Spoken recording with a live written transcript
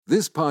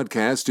This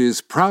podcast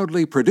is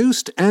proudly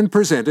produced and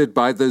presented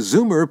by the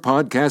Zoomer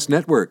Podcast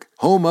Network,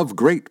 home of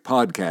great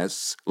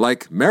podcasts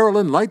like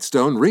Marilyn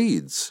Lightstone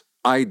Reads,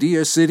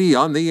 Idea City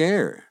on the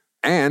Air,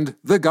 and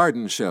The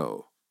Garden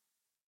Show.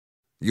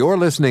 You're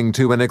listening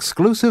to an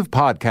exclusive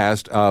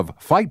podcast of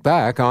Fight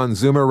Back on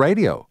Zoomer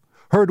Radio,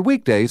 heard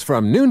weekdays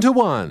from noon to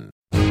 1.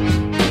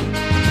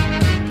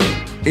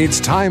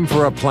 It's time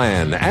for a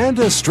plan and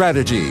a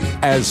strategy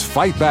as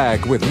Fight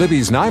Back with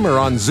Libby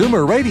Znaimer on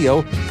Zoomer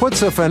Radio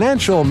puts a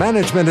financial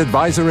management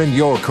advisor in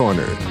your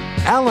corner.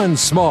 Alan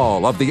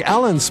Small of the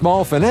Alan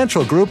Small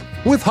Financial Group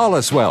with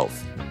Hollis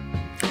Wealth.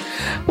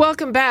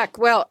 Welcome back.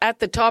 Well, at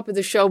the top of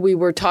the show, we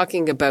were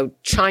talking about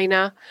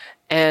China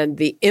and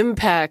the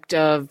impact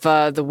of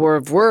the war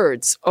of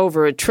words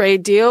over a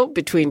trade deal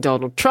between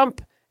Donald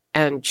Trump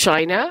and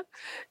China.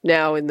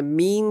 Now, in the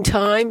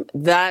meantime,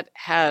 that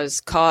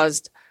has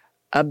caused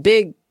a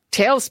big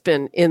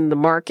tailspin in the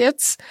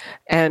markets.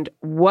 And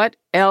what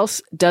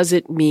else does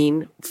it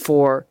mean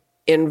for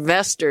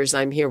investors?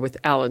 I'm here with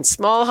Alan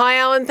Small. Hi,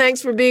 Alan.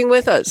 Thanks for being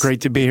with us.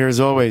 Great to be here as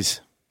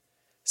always.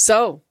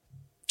 So,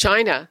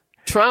 China,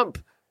 Trump,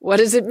 what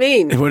does it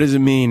mean? What does it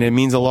mean? It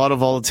means a lot of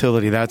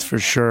volatility, that's for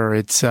sure.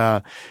 It's,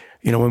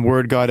 when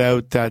word got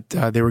out that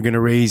they were going to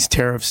raise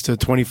tariffs to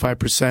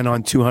 25%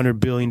 on $200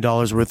 billion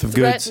worth of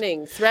goods.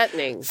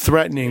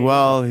 Threatening.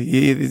 Well,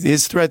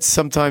 his threats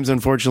sometimes,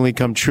 unfortunately,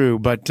 come true.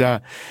 But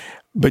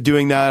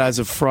doing that as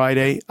of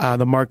Friday,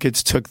 the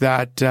markets took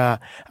that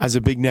as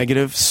a big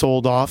negative,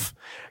 sold off.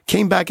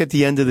 Came back at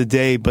the end of the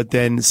day, but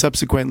then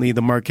subsequently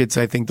the markets,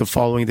 I think the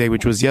following day,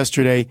 which was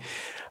yesterday,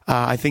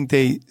 I think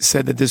they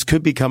said that this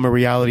could become a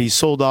reality,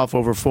 sold off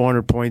over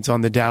 400 points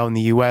on the Dow in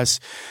the U.S.,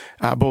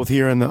 both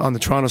here on the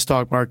Toronto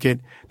stock market,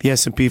 the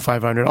S&P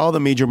 500. All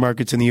the major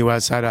markets in the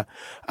U.S. had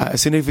a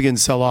significant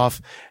sell-off.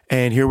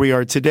 And here we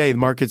are today. The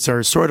markets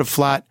are sort of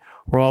flat.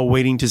 We're all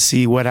waiting to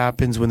see what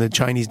happens when the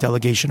Chinese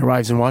delegation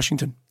arrives in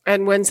Washington.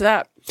 And when's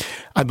that?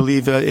 I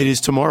believe it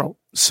is tomorrow.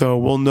 So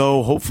we'll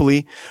know,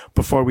 hopefully,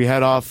 before we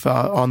head off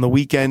on the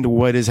weekend,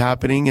 what is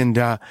happening. And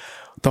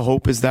the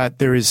hope is that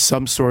there is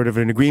some sort of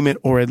an agreement,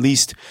 or at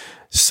least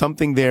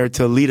something there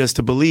to lead us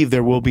to believe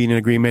there will be an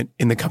agreement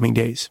in the coming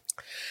days.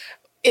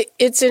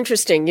 It's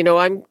interesting.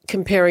 I'm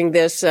comparing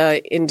this.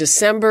 In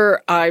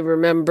December, I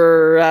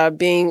remember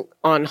being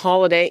on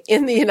holiday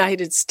in the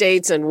United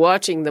States and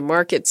watching the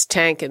markets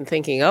tank and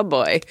thinking, oh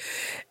boy.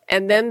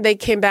 And then they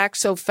came back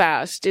so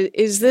fast.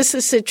 Is this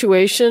a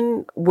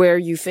situation where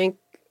you think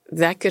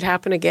that could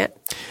happen again?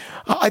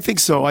 I think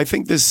so. I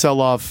think this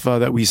sell-off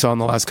that we saw in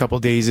the last couple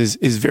of days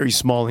is very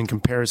small in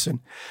comparison.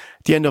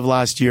 At the end of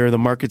last year, the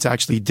markets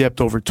actually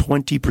dipped over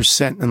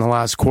 20% in the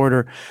last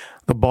quarter.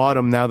 The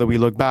bottom, now that we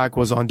look back,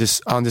 was on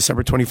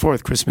December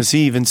 24th, Christmas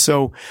Eve. And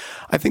so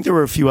I think there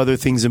were a few other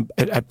things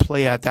at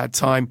play at that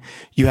time.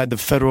 You had the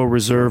Federal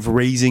Reserve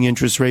raising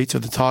interest rates, or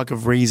the talk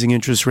of raising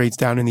interest rates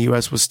down in the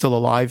U.S. was still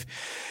alive.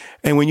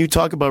 And when you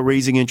talk about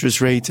raising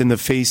interest rates in the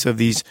face of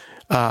these,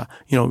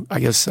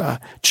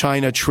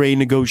 China trade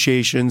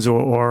negotiations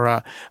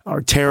or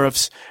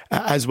tariffs,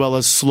 as well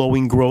as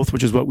slowing growth,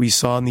 which is what we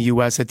saw in the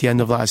U.S. at the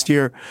end of last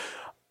year.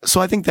 So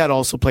I think that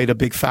also played a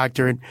big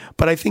factor.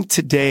 But I think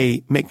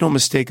today, make no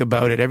mistake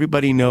about it,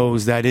 everybody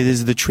knows that it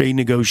is the trade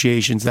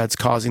negotiations that's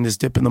causing this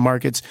dip in the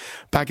markets.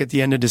 Back at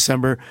the end of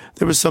December,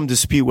 there was some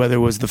dispute whether it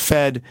was the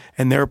Fed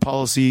and their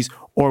policies,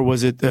 or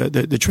was it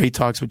the trade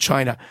talks with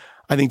China.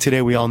 I think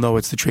today we all know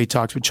it's the trade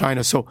talks with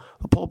China. So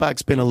the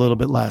pullback's been a little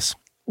bit less.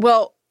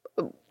 Well,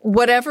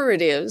 whatever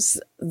it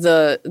is,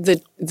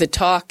 the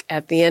talk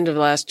at the end of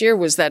last year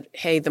was that,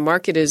 hey, the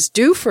market is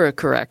due for a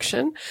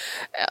correction.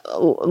 A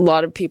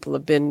lot of people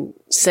have been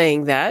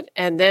saying that.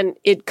 And then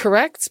it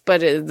corrects, but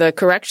the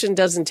correction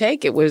doesn't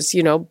take. It was,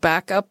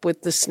 back up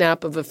with the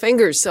snap of a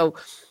finger. So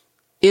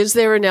is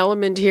there an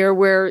element here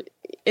where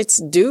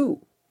it's due,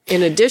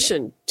 in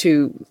addition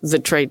to the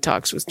trade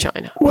talks with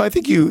China? Well, I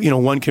think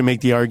one can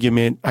make the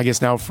argument, I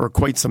guess now for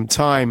quite some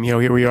time,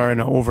 here we are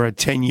in over a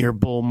 10-year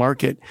bull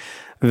market,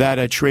 that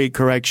a trade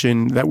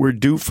correction, that we're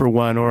due for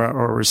one, or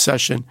a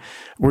recession,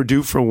 we're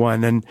due for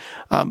one. And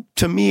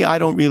to me, I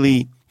don't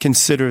really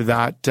consider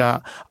that.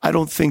 I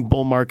don't think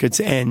bull markets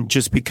end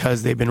just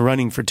because they've been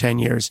running for 10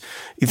 years.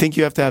 You think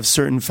you have to have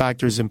certain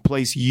factors in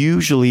place.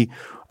 Usually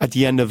at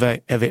the end of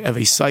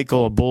a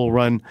cycle, a bull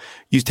run,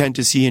 you tend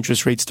to see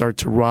interest rates start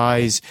to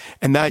rise.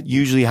 And that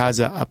usually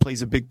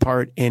plays a big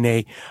part in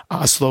a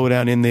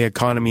slowdown in the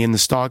economy, in the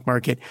stock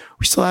market.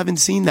 We still haven't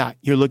seen that.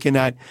 You're looking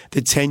at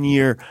the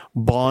 10-year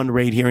bond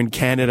rate here in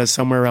Canada,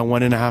 somewhere around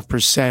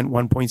 1.5%,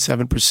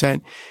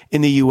 1.7%.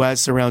 In the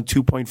U.S., around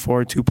 2.4,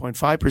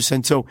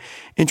 2.5%. So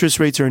interest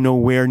rates are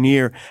nowhere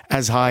near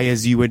as high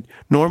as you would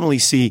normally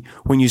see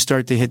when you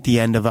start to hit the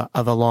end of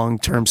a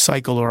long-term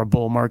cycle or a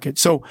bull market.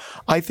 So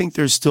I think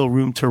there's still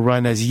room to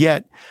run as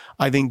yet.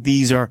 I think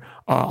these are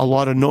a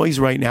lot of noise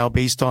right now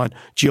based on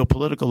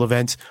geopolitical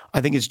events.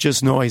 I think it's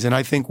just noise. And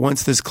I think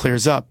once this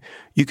clears up,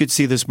 you could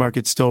see this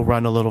market still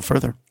run a little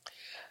further.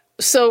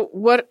 So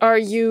what are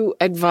you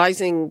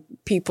advising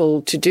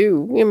people to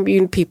do? I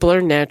mean, people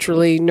are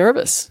naturally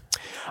nervous.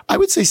 I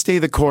would say stay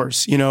the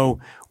course.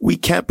 We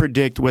can't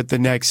predict what the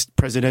next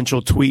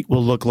presidential tweet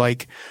will look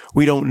like.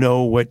 We don't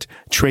know what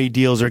trade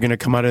deals are going to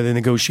come out of the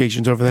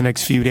negotiations over the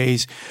next few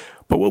days.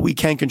 But what we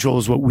can control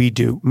is what we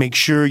do. Make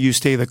sure you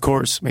stay the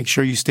course. Make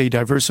sure you stay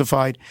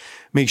diversified.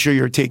 Make sure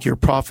you take your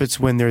profits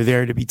when they're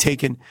there to be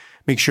taken.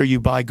 Make sure you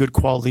buy good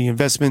quality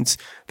investments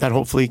that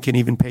hopefully can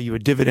even pay you a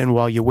dividend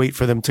while you wait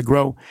for them to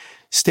grow.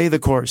 Stay the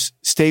course.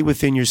 Stay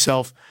within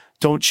yourself.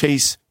 Don't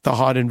chase the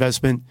hot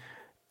investment.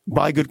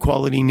 Buy good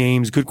quality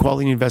names, good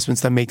quality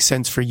investments that make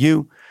sense for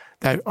you,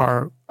 that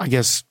are, I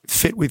guess,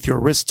 fit with your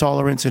risk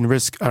tolerance and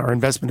risk or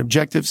investment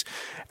objectives.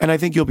 And I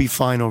think you'll be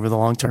fine over the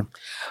long term.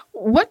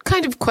 What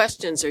kind of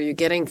questions are you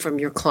getting from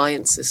your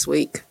clients this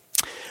week?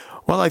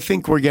 Well, I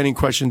think we're getting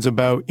questions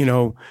about,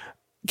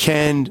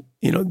 can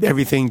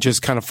everything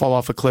just kind of fall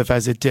off a cliff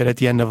as it did at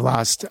the end of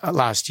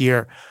last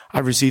year?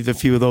 I've received a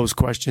few of those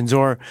questions.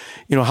 Or,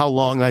 how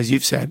long, as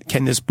you've said,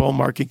 can this bull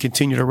market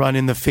continue to run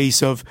in the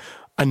face of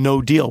a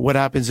no deal? What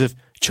happens if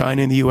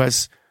China and the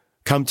U.S.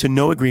 come to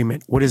no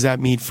agreement? What does that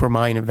mean for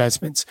my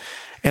investments?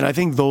 And I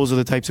think those are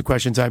the types of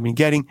questions I've been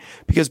getting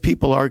because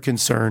people are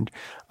concerned.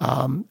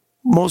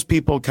 Most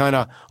people kind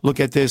of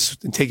look at this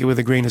and take it with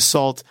a grain of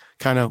salt.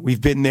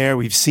 We've been there.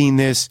 We've seen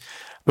this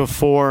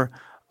before.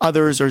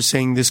 Others are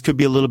saying this could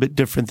be a little bit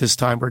different this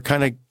time. We're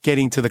kind of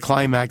getting to the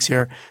climax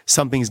here.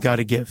 Something's got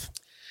to give.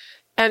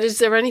 And is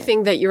there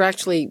anything that you're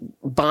actually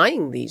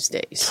buying these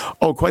days?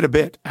 Oh, quite a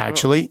bit,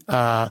 actually.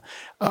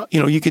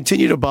 You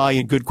continue to buy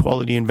in good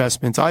quality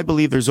investments. I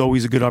believe there's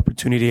always a good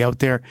opportunity out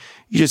there.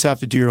 You just have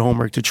to do your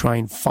homework to try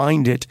and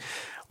find it.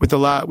 With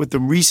the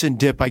recent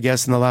dip, I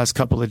guess, in the last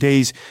couple of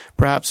days,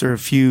 perhaps there are a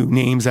few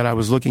names that I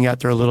was looking at.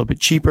 They're a little bit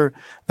cheaper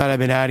that I've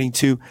been adding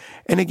to.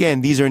 And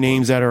again, these are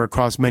names that are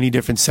across many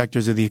different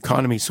sectors of the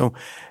economy. So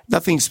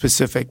nothing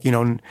specific,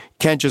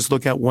 can't just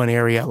look at one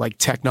area like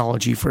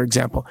technology, for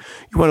example.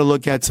 You want to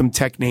look at some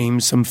tech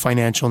names, some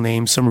financial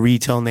names, some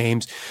retail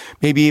names,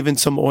 maybe even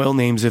some oil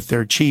names if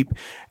they're cheap.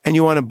 And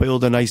you want to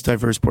build a nice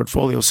diverse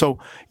portfolio. So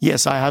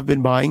yes, I have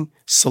been buying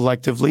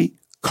selectively,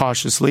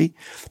 cautiously,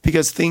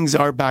 because things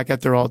are back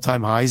at their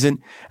all-time highs. And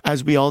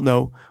as we all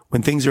know,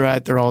 when things are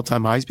at their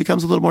all-time highs, it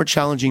becomes a little more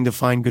challenging to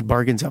find good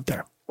bargains out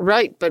there.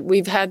 Right. But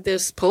we've had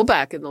this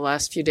pullback in the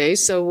last few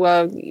days.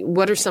 So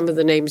what are some of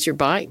the names you're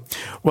buying?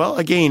 Well,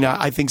 again,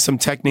 I think some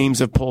tech names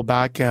have pulled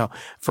back.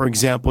 For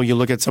example, you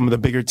look at some of the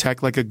bigger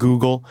tech like a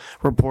Google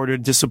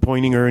reported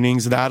disappointing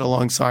earnings, that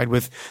alongside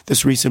with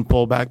this recent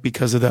pullback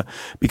because of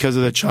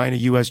the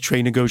China-U.S.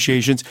 trade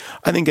negotiations.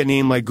 I think a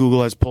name like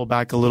Google has pulled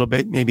back a little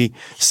bit. Maybe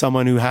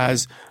someone who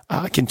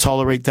can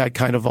tolerate that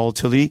kind of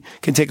volatility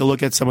can take a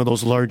look at some of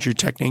those larger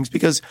tech names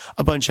because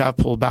a bunch have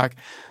pulled back.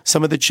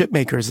 Some of the chip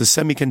makers, the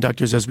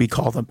semiconductors, as we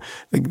call them,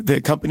 the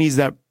companies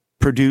that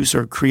produce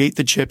or create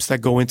the chips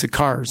that go into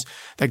cars,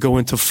 that go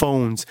into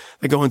phones,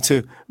 that go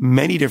into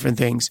many different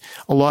things.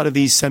 A lot of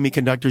these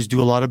semiconductors do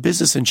a lot of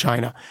business in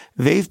China.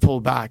 They've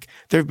pulled back.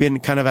 They've been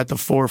kind of at the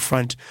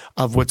forefront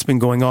of what's been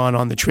going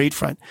on the trade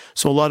front.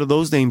 So a lot of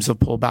those names have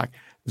pulled back.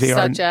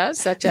 Such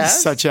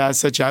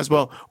as?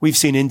 Well, we've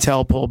seen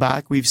Intel pull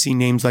back. We've seen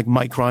names like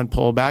Micron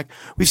pull back.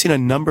 We've seen a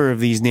number of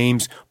these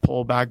names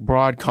pull back.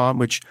 Broadcom,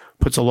 which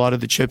puts a lot of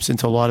the chips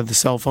into a lot of the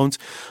cell phones.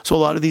 So a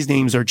lot of these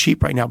names are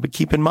cheap right now, but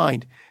keep in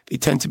mind, they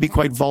tend to be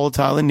quite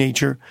volatile in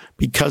nature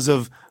because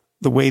of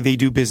the way they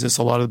do business.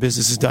 A lot of the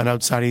business is done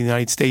outside of the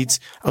United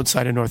States,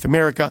 outside of North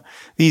America.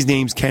 These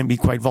names can be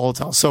quite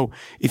volatile. So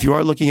if you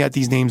are looking at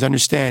these names,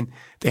 understand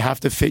they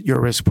have to fit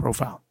your risk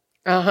profile.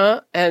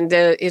 And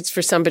it's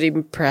for somebody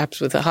perhaps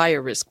with a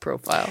higher risk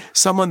profile.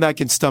 Someone that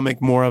can stomach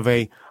more of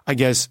a, I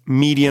guess,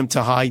 medium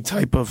to high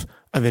type of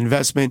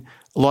investment.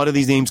 A lot of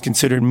these names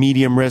considered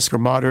medium risk or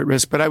moderate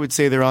risk, but I would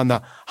say they're on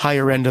the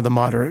higher end of the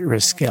moderate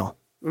risk scale.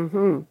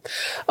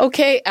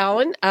 Okay,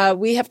 Alan,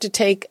 we have to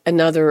take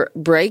another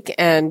break.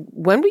 And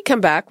when we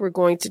come back, we're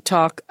going to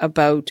talk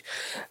about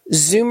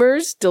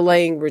Zoomers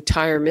delaying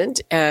retirement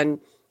and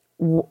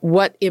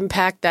what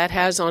impact that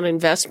has on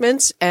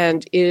investments.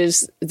 And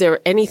is there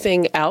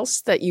anything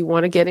else that you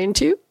want to get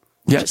into?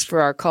 Yes. Just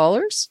for our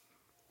callers?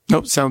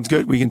 Nope, sounds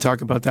good. We can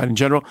talk about that in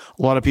general.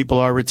 A lot of people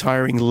are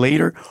retiring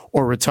later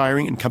or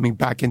retiring and coming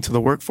back into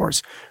the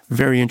workforce.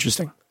 Very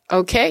interesting.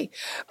 Okay.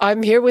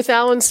 I'm here with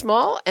Alan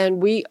Small,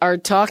 and we are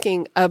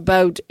talking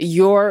about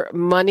your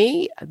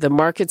money. The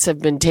markets have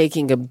been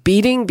taking a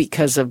beating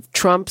because of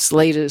Trump's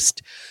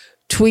latest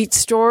tweet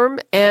storm,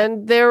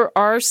 and there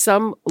are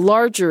some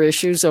larger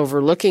issues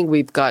overlooking.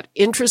 We've got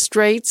interest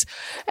rates,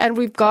 and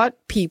we've got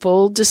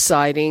people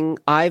deciding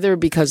either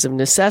because of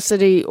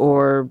necessity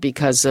or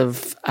because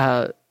of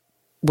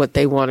what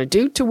they want to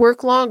do to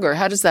work longer.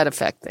 How does that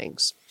affect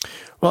things?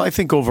 Well, I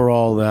think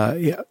overall,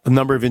 a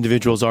number of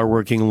individuals are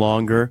working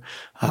longer.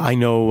 I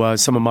know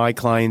some of my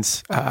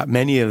clients,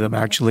 many of them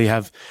actually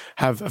have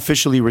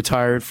officially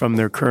retired from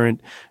their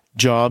current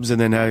jobs and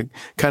then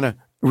kind of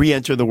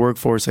re-enter the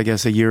workforce, I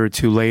guess, a year or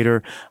two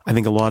later. I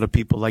think a lot of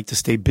people like to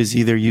stay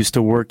busy. They're used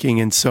to working.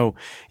 And so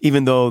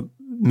even though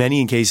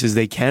many cases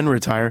they can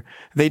retire,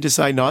 they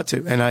decide not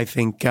to. And I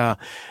think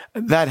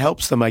that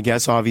helps them, I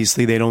guess.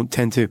 Obviously, they don't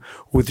tend to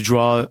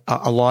withdraw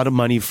a lot of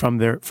money from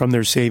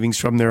their savings,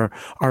 from their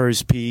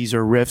RSPs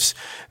or RIFs.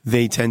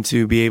 They tend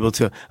to be able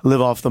to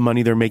live off the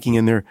money they're making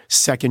in their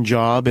second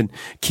job and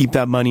keep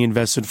that money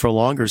invested for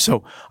longer.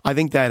 So I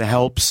think that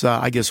helps,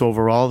 I guess,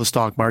 overall the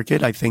stock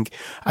market. I think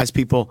as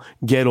people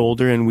get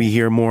older and we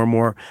hear more and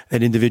more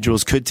that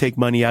individuals could take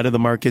money out of the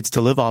markets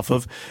to live off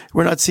of,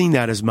 we're not seeing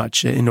that as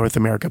much in North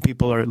America.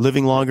 People are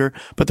living longer,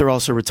 but they're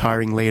also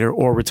retiring later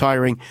or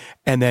retiring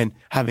and then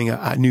having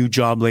a new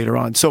job later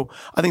on. So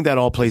I think that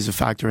all plays a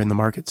factor in the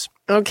markets.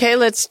 Okay,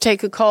 let's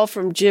take a call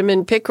from Jim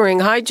in Pickering.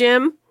 Hi,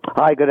 Jim.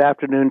 Hi, good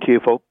afternoon to you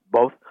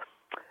both.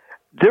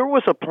 There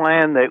was a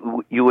plan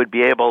that you would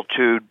be able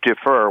to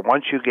defer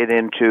once you get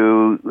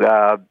into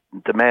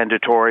the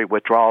mandatory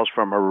withdrawals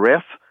from a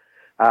RIF,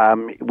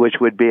 which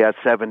would be at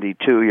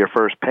 72, your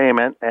first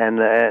payment, and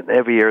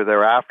every year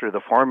thereafter,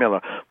 the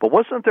formula. But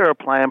wasn't there a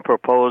plan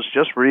proposed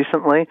just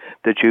recently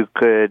that you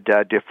could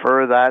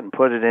defer that and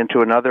put it into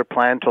another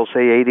plan till,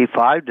 say,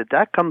 85? Did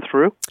that come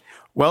through?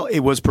 Well, it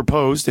was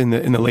proposed in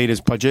the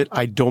latest budget.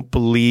 I don't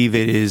believe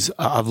it is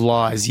of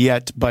law as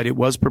yet, but it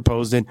was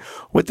proposed. And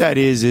what that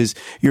is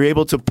you're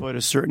able to put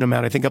a certain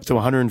amount, I think up to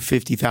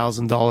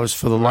 $150,000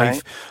 for the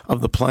life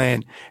of the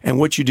plan. And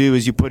what you do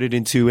is you put it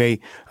into a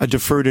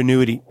deferred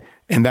annuity.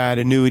 And that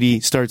annuity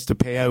starts to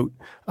pay out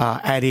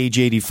at age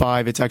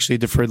 85. It's actually a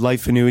deferred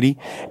life annuity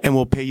and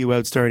will pay you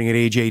out starting at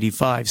age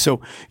 85. So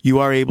you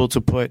are able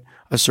to put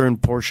a certain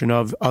portion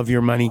of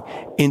your money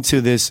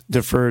into this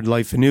deferred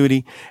life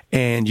annuity,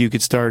 and you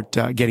could start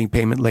getting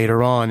payment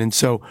later on. And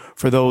so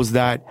for those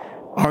that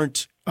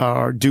aren't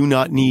or do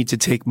not need to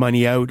take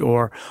money out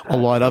or a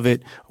lot of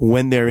it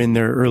when they're in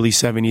their early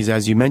 70s,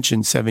 as you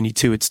mentioned,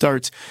 72 it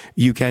starts,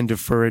 you can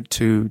defer it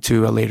to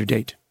a later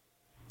date.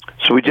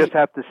 So we just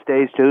have to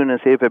stay tuned and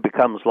see if it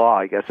becomes law,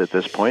 I guess, at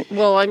this point.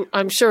 Well,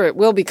 I'm sure it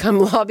will become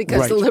law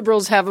because Right. the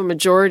Liberals have a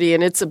majority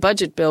and it's a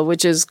budget bill,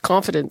 which is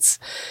confidence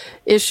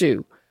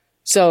issue.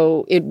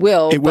 So it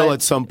will. It will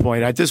at some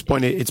point. At this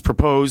point, it's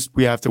proposed.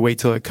 We have to wait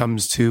till it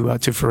comes to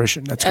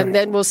fruition. That's right. And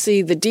then we'll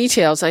see the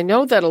details. I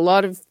know that a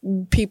lot of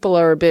people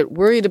are a bit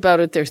worried about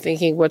it. They're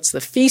thinking, what's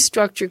the fee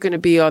structure going to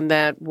be on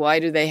that? Why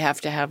do they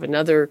have to have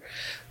another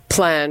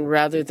plan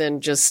rather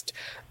than just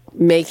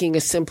making a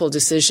simple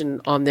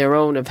decision on their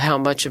own of how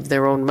much of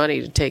their own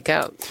money to take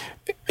out?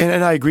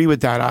 And I agree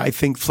with that. I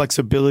think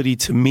flexibility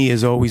to me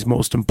is always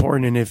most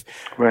important. And if,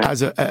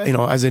 as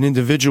an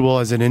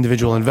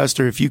individual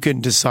investor, if you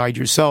can decide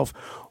yourself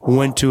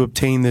when to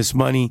obtain this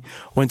money,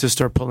 when to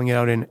start pulling it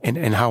out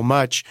and how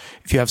much,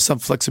 if you have some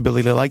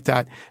flexibility like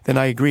that, then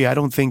I agree. I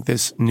don't think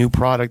this new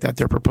product that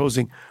they're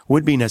proposing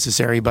would be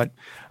necessary, but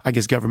I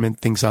guess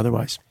government thinks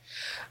otherwise.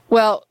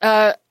 Well,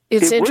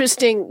 it's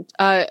interesting.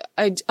 I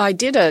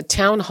did a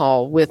town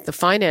hall with the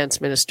finance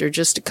minister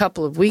just a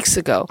couple of weeks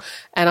ago,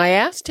 and I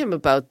asked him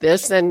about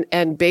this,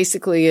 and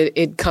basically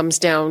it comes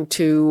down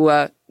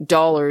to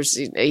dollars.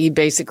 He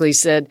basically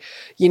said,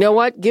 you know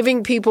what,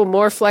 giving people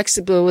more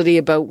flexibility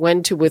about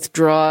when to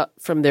withdraw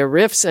from their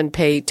RIFs and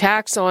pay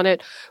tax on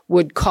it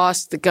would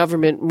cost the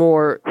government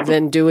more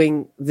than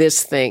doing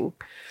this thing.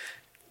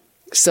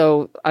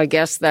 So I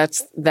guess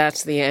that's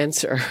the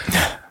answer.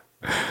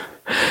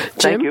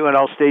 Thank you, and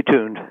I'll stay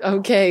tuned.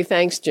 Okay,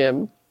 thanks,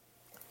 Jim.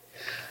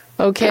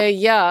 Okay,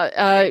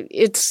 yeah,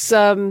 it's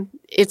an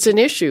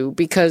issue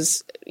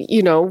because,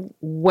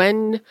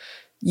 when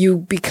you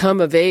become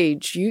of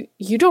age,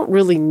 you don't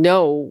really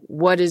know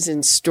what is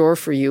in store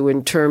for you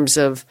in terms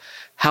of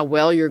how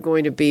well you're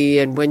going to be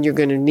and when you're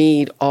going to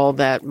need all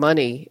that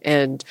money.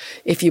 And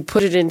if you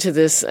put it into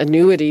this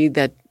annuity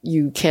that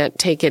you can't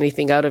take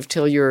anything out of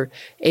till you're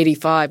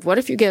 85, what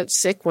if you get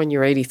sick when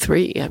you're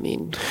 83? I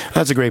mean,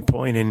 that's a great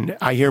point. And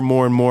I hear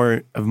more and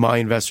more of my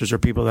investors or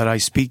people that I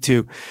speak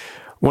to,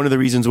 one of the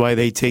reasons why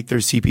they take their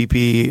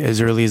CPP as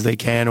early as they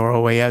can or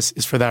OAS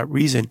is for that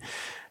reason.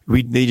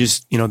 They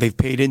just, they've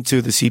paid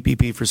into the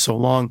CPP for so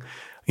long.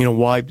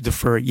 Why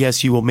defer it?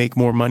 Yes, you will make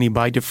more money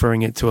by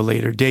deferring it to a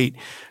later date,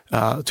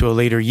 to a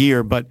later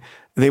year, but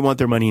they want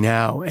their money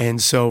now.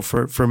 And so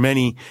for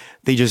many,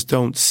 they just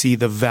don't see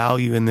the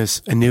value in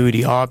this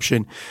annuity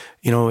option.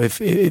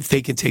 If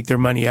they can take their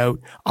money out,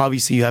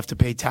 obviously you have to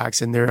pay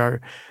tax and there are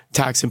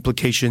tax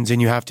implications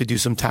and you have to do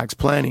some tax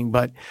planning.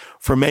 But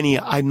for many,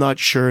 I'm not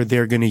sure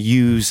they're going to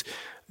use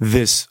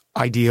this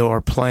idea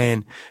or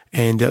plan.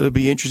 And it'll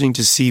be interesting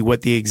to see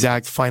what the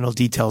exact final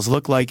details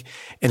look like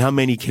and how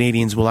many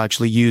Canadians will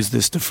actually use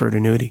this deferred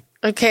annuity.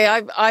 Okay.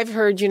 I've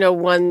heard,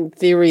 one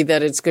theory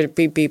that it's going to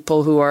be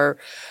people who are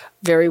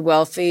very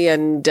wealthy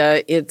and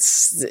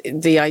it's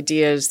the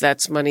idea is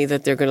that's money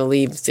that they're going to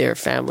leave their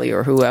family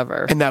or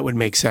whoever. And that would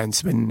make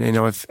sense. And,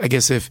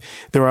 if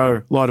there are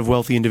a lot of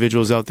wealthy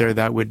individuals out there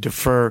that would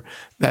defer,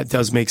 that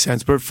does make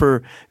sense. But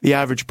for the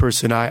average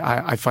person,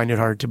 I find it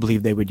hard to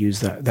believe they would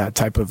use that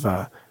type of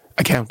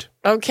account.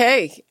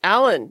 Okay.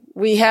 Alan,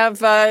 we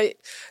have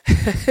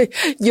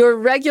your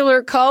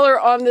regular caller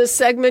on this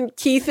segment,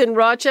 Keith in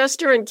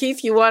Rochester. And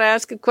Keith, you want to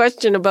ask a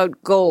question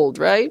about gold,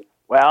 right?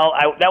 Well,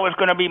 that was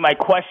going to be my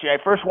question. I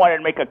first wanted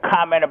to make a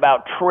comment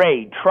about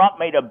trade. Trump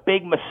made a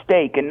big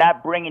mistake in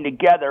not bringing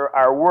together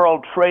our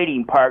world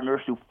trading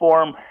partners to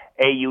form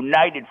a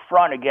united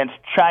front against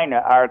China,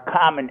 our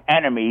common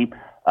enemy.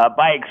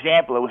 By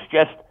example, it was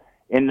just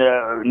in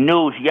the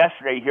news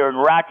yesterday here in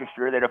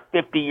Rochester that a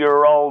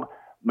 50-year-old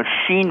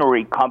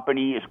machinery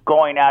company is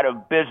going out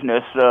of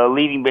business,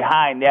 leaving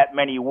behind that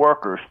many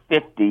workers,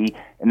 50.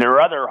 And there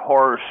are other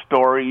horror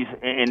stories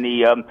in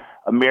the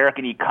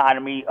American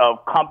economy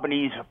of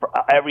companies,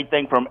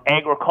 everything from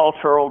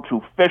agricultural to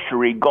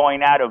fishery,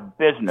 going out of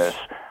business.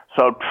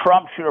 So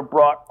Trump should have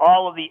brought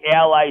all of the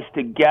allies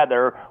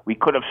together. We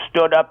could have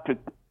stood up to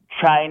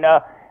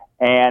China,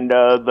 and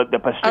the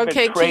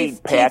Pacific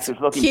Trade Pact is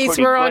looking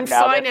pretty good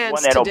now. That's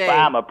one that today.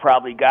 Obama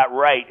probably got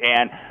right,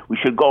 and we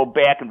should go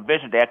back and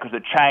visit that because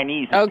the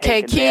Chinese.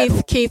 Okay,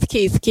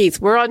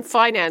 Keith, we're on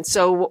finance,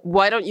 so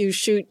why don't you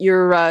shoot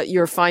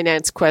your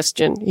finance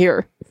question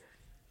here?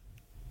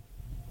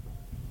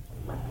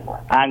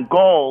 On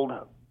gold,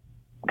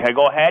 can I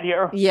go ahead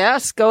here?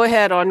 Yes, go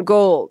ahead on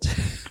gold.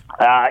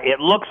 It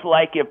looks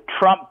like if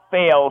Trump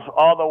fails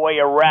all the way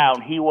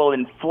around, he will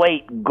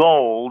inflate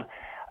gold.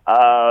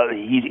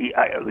 He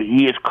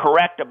is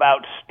correct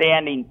about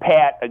standing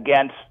pat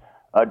against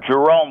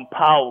Jerome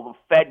Powell, the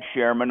Fed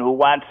chairman, who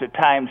wants at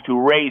times to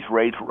raise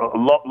rates.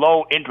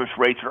 Low interest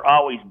rates are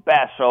always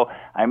best. So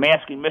I'm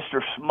asking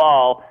Mr.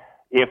 Small,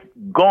 if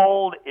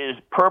gold is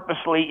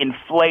purposely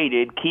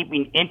inflated,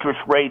 keeping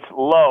interest rates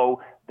low,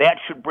 that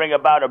should bring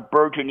about a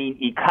burgeoning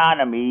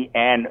economy,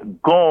 and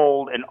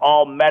gold and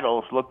all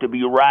metals look to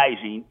be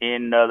rising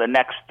in the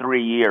next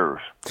 3 years.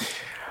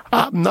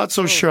 I'm not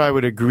so sure I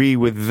would agree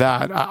with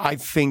that. I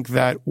think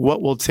that what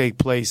will take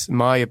place, in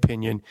my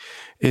opinion,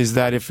 is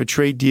that if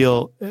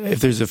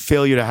there's a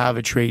failure to have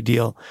a trade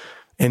deal,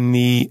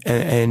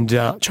 and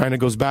China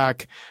goes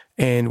back,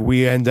 and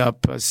we end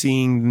up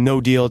seeing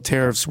no deal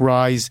tariffs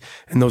rise,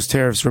 and those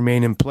tariffs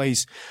remain in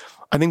place,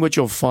 I think what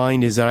you'll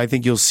find is that I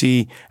think you'll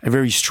see a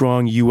very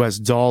strong U.S.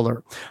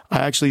 dollar. I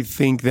actually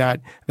think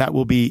that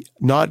will be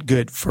not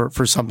good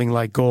for something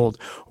like gold.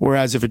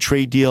 Whereas if a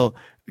trade deal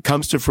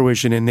comes to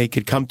fruition and they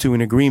could come to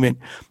an agreement,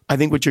 I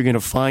think what you're going to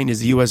find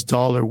is the U.S.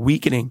 dollar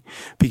weakening,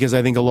 because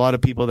I think a lot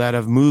of people that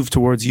have moved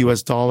towards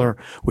U.S. dollar,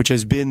 which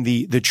has been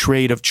the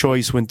trade of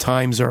choice when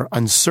times are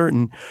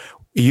uncertain,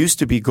 it used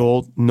to be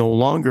gold, no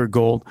longer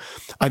gold.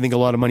 I think a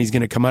lot of money is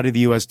going to come out of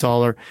the U.S.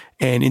 dollar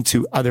and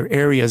into other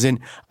areas. And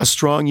a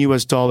strong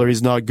U.S. dollar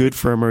is not good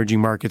for emerging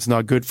markets,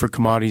 not good for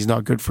commodities,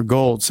 not good for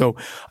gold. So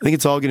I think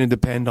it's all going to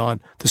depend on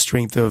the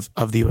strength of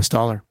the U.S.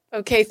 dollar.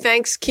 Okay,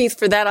 thanks, Keith,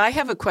 for that. I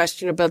have a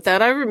question about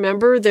that. I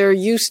remember there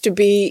used to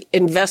be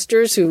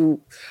investors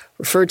who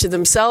refer to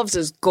themselves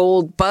as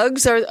gold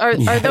bugs. Are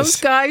those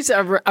guys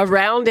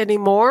around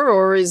anymore,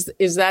 or is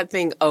that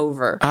thing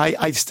over?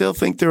 I still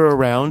think they're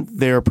around.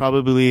 There are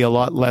probably a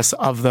lot less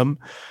of them.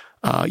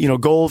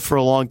 Gold for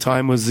a long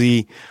time was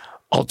the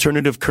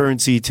alternative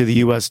currency to the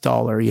U.S.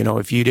 dollar.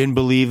 If you didn't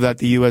believe that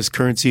the U.S.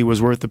 currency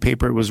was worth the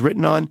paper it was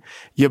written on,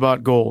 you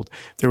bought gold.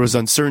 There was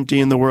uncertainty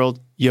in the world,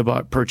 you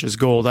purchased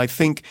gold. I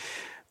think,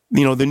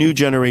 the new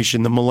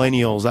generation, the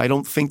millennials, I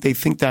don't think they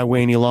think that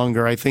way any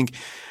longer. I think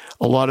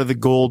a lot of the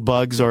gold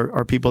bugs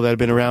are people that have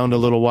been around a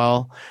little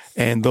while,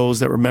 and those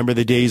that remember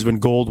the days when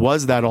gold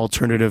was that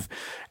alternative.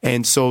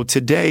 And so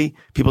today,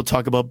 people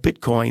talk about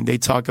Bitcoin. They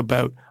talk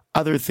about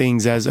other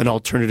things as an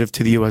alternative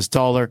to the U.S.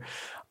 dollar.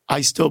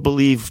 I still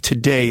believe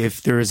today,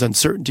 if there is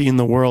uncertainty in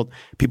the world,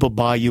 people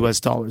buy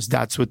U.S. dollars.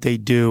 That's what they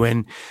do.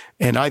 And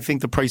I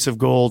think the price of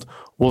gold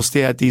will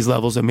stay at these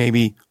levels and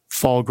maybe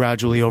fall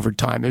gradually over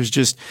time. There's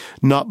just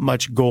not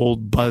much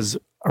gold buzz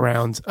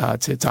around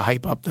to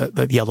hype up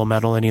the yellow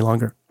metal any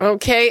longer.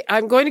 Okay,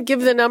 I'm going to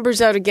give the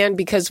numbers out again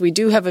because we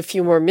do have a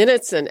few more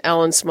minutes, and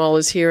Alan Small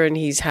is here and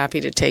he's happy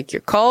to take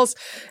your calls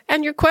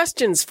and your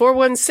questions.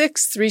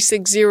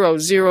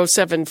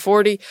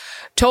 416-360-0740,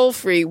 toll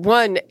free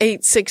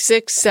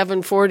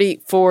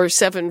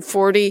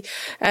 1-866-740-4740.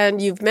 And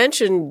you've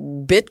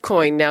mentioned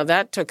Bitcoin. Now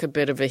that took a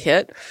bit of a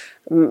hit.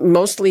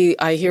 Mostly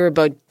I hear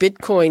about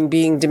Bitcoin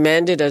being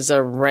demanded as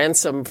a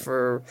ransom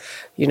for,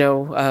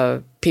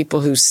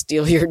 people who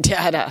steal your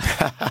data.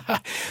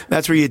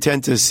 That's where you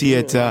tend to see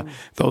it,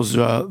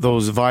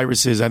 those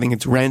viruses. I think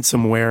it's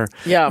ransomware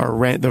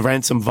or the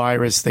ransom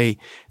virus. They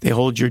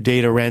hold your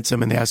data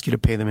ransom and they ask you to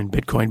pay them in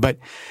Bitcoin. But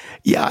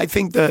yeah, I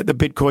think the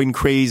Bitcoin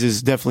craze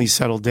is definitely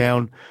settled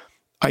down.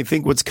 I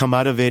think what's come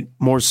out of it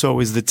more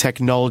so is the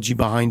technology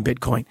behind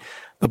Bitcoin,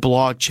 the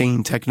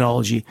blockchain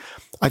technology.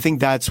 I think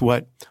that's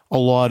what a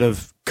lot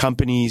of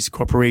companies,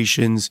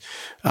 corporations,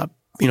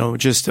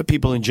 just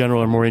people in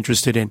general are more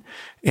interested in.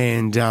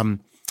 And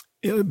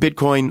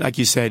Bitcoin, like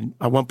you said,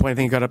 at one point I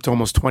think it got up to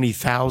almost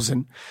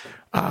 20,000.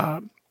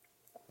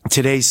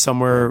 Today,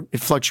 somewhere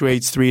it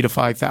fluctuates 3,000 to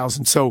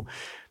 5,000. So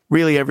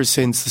really, ever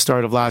since the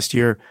start of last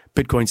year,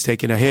 Bitcoin's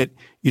taken a hit.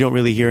 You don't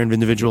really hear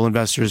individual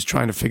investors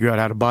trying to figure out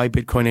how to buy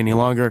Bitcoin any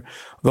longer.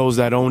 Those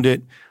that owned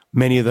it,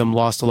 many of them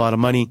lost a lot of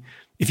money.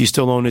 If you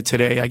still own it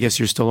today, I guess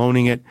you're still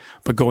owning it.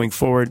 But going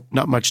forward,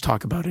 not much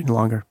talk about it any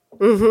longer.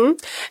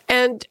 Mm-hmm.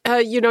 And,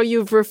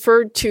 you've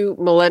referred to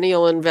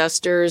millennial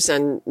investors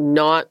and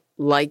not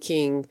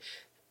liking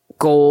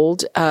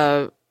gold.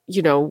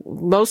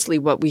 Mostly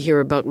what we hear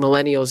about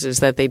millennials is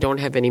that they don't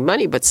have any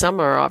money, but some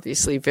are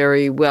obviously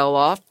very well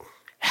off.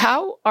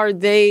 How are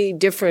they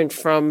different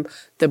from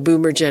the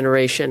boomer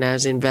generation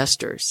as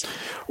investors?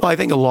 Well, I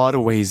think a lot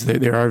of ways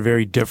they are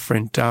very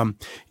different.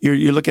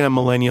 You're looking at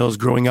millennials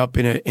growing up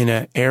in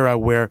an era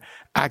where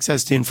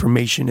access to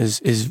information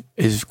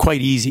is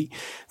quite easy.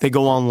 They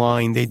go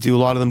online. A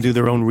lot of them do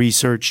their own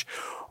research,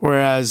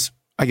 whereas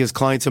I guess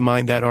clients of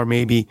mine that are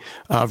maybe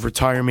of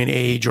retirement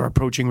age or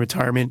approaching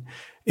retirement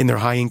in their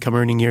high income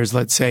earning years,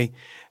 let's say,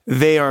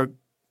 they are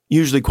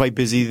usually quite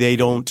busy. They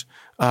don't.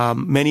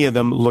 Many of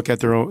them look at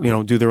their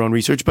own, do their own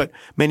research, but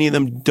many of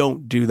them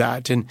don't do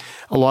that. And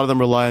a lot of them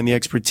rely on the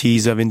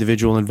expertise of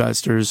individual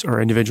investors or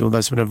individual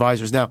investment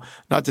advisors. Now,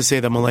 not to say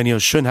that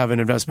millennials shouldn't have an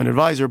investment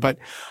advisor, but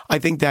I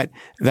think that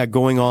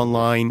going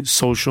online,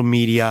 social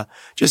media,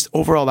 just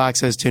overall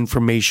access to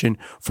information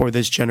for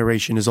this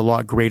generation is a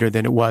lot greater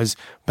than it was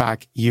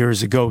back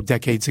years ago,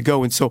 decades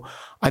ago. And so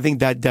I think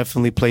that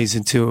definitely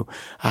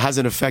has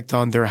an effect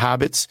on their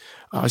habits,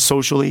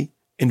 socially,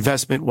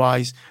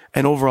 investment-wise,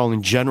 and overall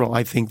in general.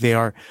 I think they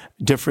are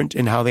different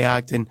in how they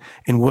act and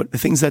what the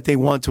things that they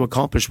want to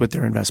accomplish with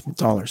their investment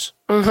dollars.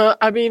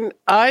 I mean,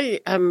 I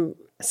am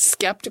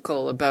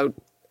skeptical about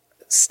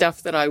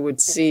stuff that I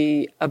would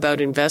see about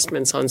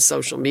investments on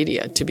social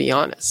media, to be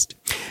honest.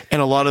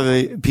 And a lot of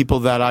the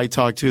people that I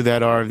talk to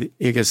that are,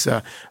 I guess,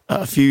 a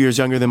few years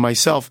younger than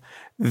myself,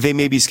 they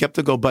may be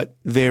skeptical, but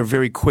they're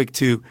very quick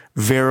to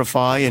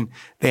verify, and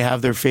they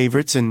have their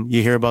favorites, and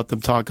you hear about them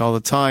talk all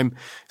the time.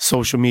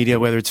 Social media,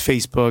 whether it's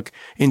Facebook,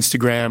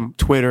 Instagram,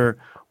 Twitter,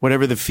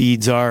 whatever the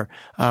feeds are,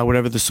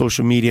 whatever the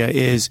social media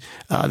is,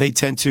 they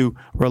tend to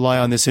rely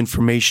on this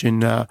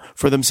information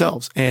for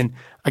themselves. And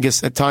I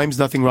guess at times,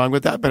 nothing wrong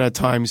with that, but at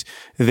times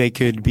they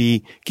could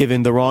be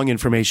given the wrong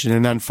information.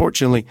 And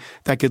unfortunately,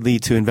 that could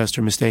lead to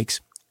investor mistakes.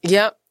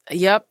 Yep.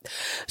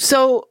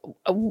 So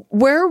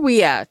where are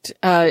we at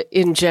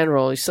in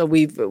general? So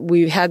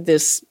we've had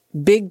this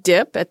big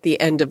dip at the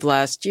end of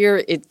last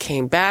year. It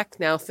came back.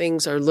 Now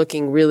things are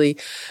looking really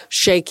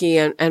shaky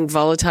and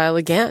volatile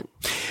again.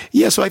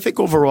 Yeah. So I think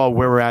overall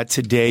where we're at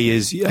today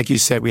is, like you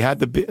said, we had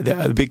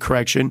the big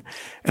correction,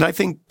 and I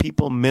think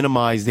people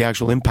minimize the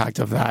actual impact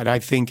of that. I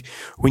think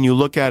when you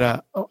look at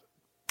a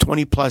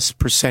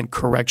 20+%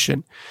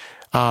 correction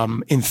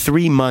in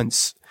 3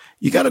 months,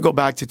 you got to go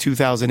back to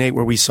 2008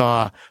 where we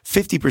saw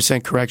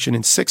 50% correction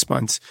in 6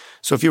 months.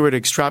 So if you were to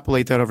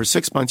extrapolate that over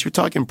 6 months, you're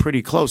talking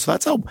pretty close. So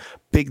that's how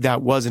big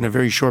that was in a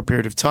very short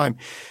period of time.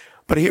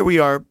 But here we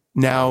are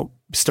now,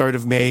 start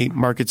of May,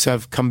 markets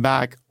have come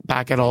back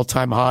at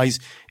all-time highs.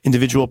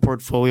 Individual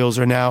portfolios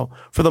are now,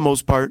 for the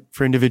most part,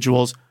 for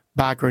individuals,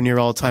 back or near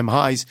all-time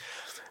highs.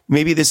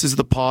 Maybe this is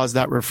the pause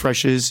that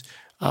refreshes.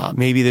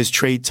 Maybe this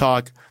trade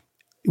talk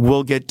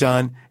will get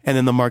done, and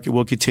then the market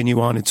will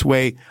continue on its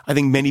way. I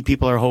think many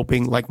people are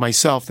hoping, like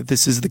myself, that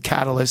this is the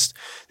catalyst.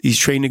 These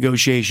trade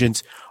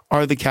negotiations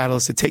are the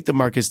catalyst to take the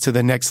markets to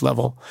the next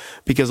level,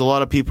 because a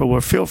lot of people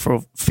were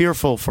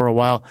fearful for a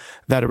while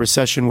that a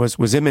recession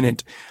was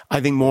imminent. I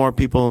think more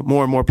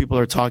and more people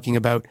are talking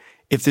about,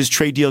 if this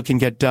trade deal can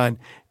get done,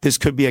 this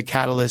could be a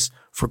catalyst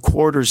for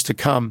quarters to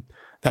come,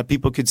 that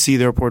people could see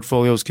their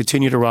portfolios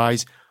continue to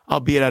rise,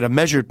 albeit at a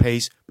measured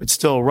pace, but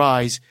still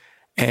rise.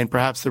 And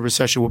perhaps the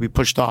recession will be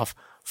pushed off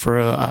for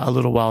a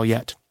little while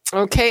yet.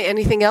 Okay.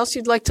 Anything else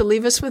you'd like to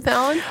leave us with,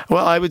 Alan?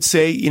 Well, I would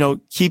say,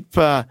 keep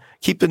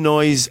the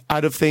noise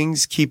out of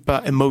things, keep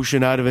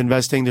emotion out of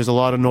investing. There's a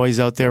lot of noise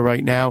out there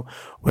right now,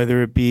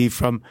 whether it be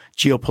from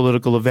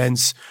geopolitical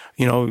events,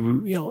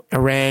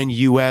 Iran,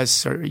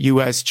 US, or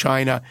US,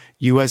 China,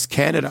 US,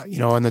 Canada,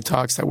 and the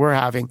talks that we're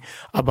having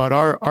about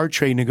our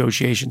trade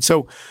negotiations.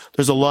 So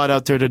there's a lot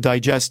out there to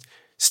digest.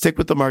 Stick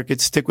with the market,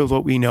 stick with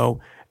what we know.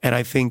 And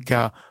I think,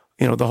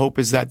 the hope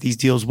is that these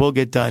deals will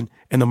get done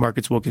and the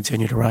markets will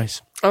continue to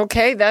rise.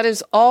 Okay, that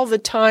is all the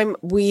time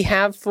we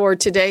have for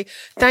today.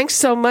 Thanks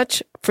so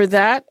much for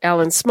that.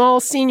 Alan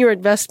Small, Senior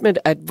Investment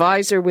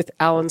Advisor with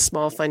Alan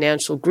Small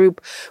Financial Group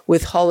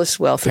with Hollis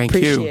Wealth.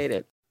 Appreciate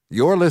it.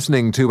 You're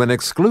listening to an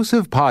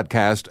exclusive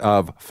podcast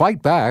of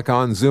Fight Back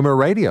on Zoomer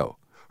Radio.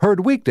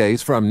 Heard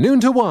weekdays from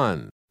noon to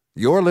 1.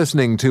 You're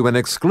listening to an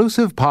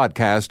exclusive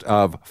podcast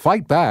of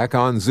Fight Back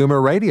on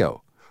Zoomer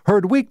Radio.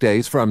 Heard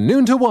weekdays from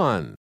noon to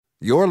 1.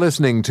 You're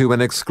listening to an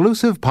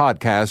exclusive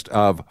podcast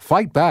of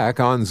Fight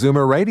Back on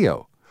Zoomer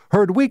Radio.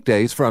 Heard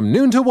weekdays from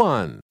noon to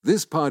 1.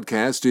 This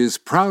podcast is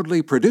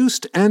proudly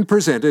produced and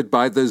presented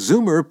by the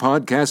Zoomer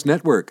Podcast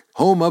Network,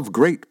 home of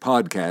great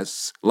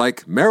podcasts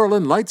like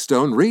Marilyn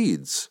Lightstone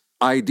Reads,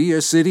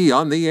 Idea City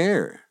on the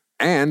Air,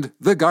 and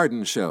The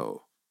Garden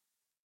Show.